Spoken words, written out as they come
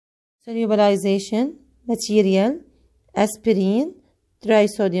Solubilization material, aspirin, dry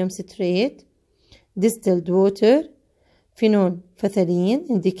sodium citrate, distilled water, phenolphthalein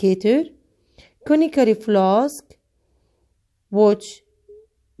indicator, conical flask, watch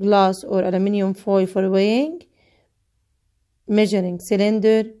glass or aluminium foil for weighing, measuring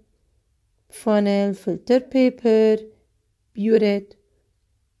cylinder, funnel, filter paper, burette,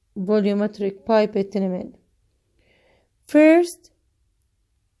 volumetric pipette 10 ml. First,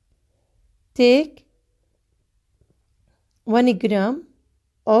 take 1 gram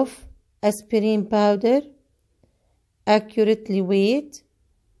of aspirin powder, accurately weighed,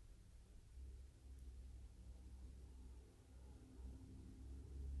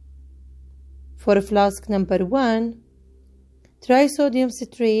 for flask number 1, trisodium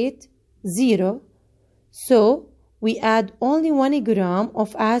citrate 0, so we add only 1 gram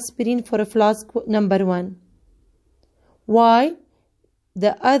of aspirin for flask number 1, while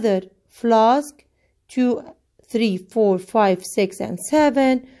the other flask 2, 3, 4, 5, 6 and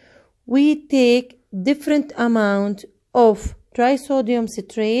 7 we take different amount of trisodium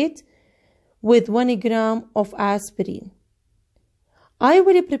citrate with 1 gram of aspirin. I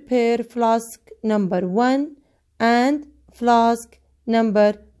will prepare flask number 1 and flask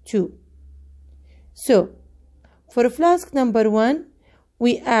number 2. So, for flask number 1,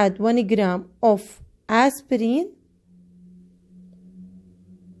 we add 1 gram of aspirin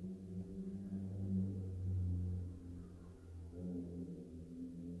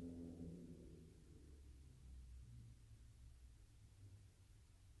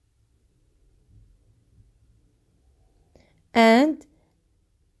and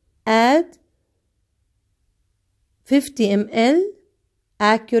add 50 ml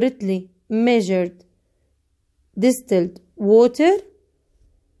accurately measured distilled water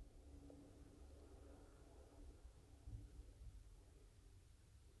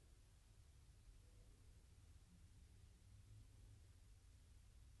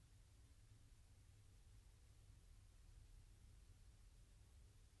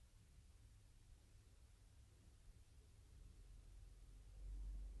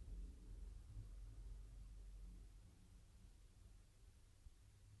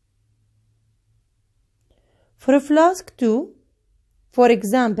for flask 2. For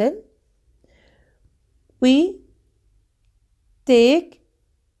example, we take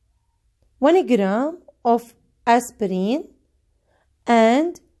 1 gram of aspirin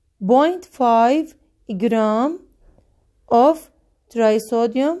and 0.5 gram of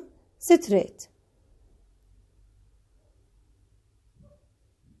trisodium citrate.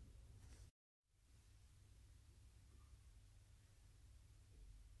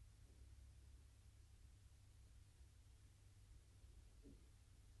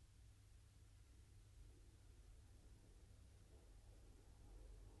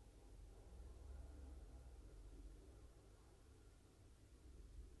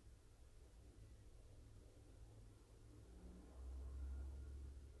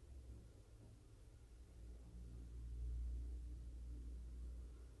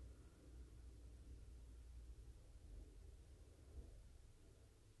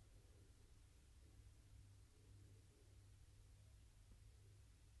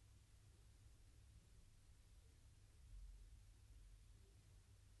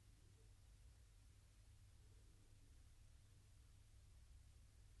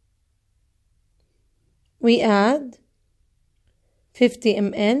 We add 50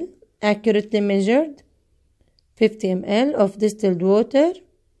 ml accurately measured 50 ml of distilled water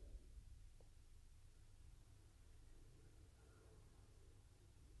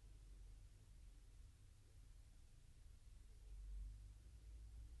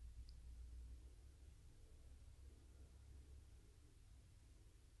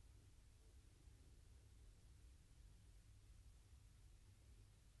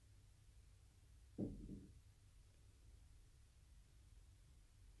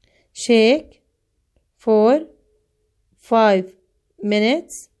shake for 5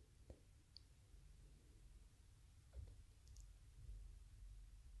 minutes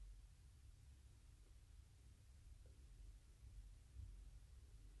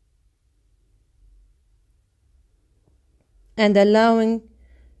and allowing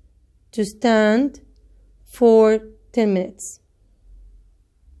to stand for 10 minutes.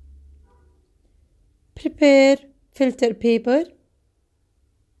 Prepare filter paper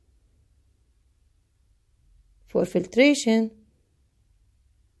for filtration.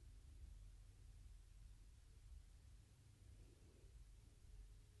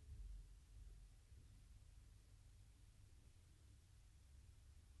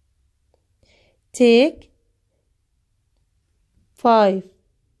 Take 5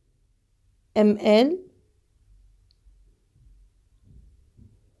 ml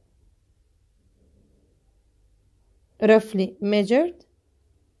roughly measured.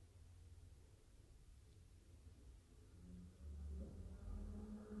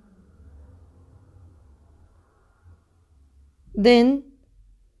 Then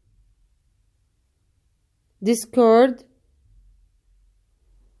discard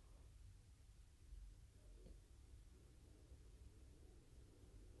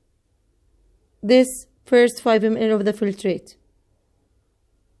this first 5 ml of the filtrate.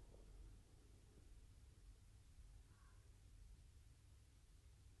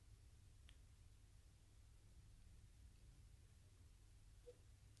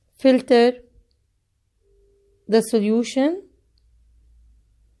 Filter the solution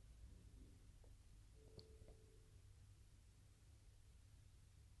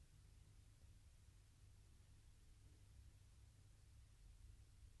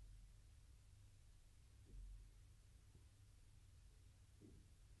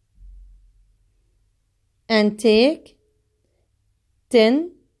and take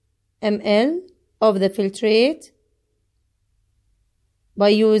 10 ml of the filtrate by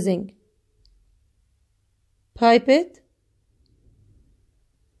using pipette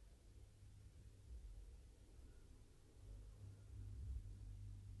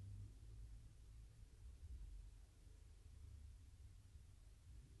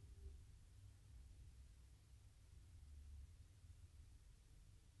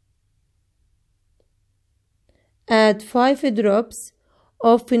add 5 drops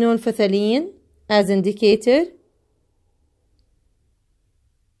of phenolphthalein as indicated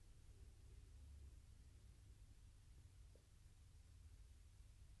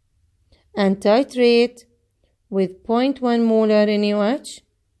and titrate with 0.1 molar NaOH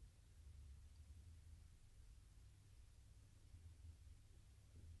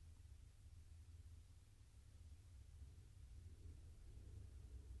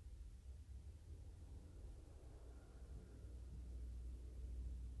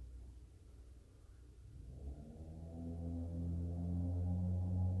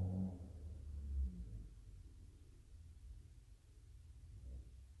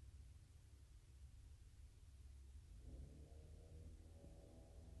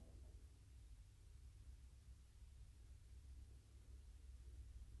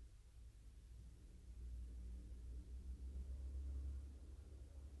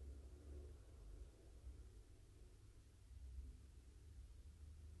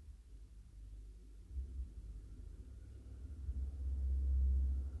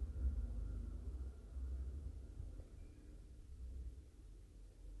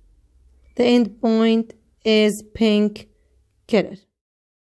the end point is pink color.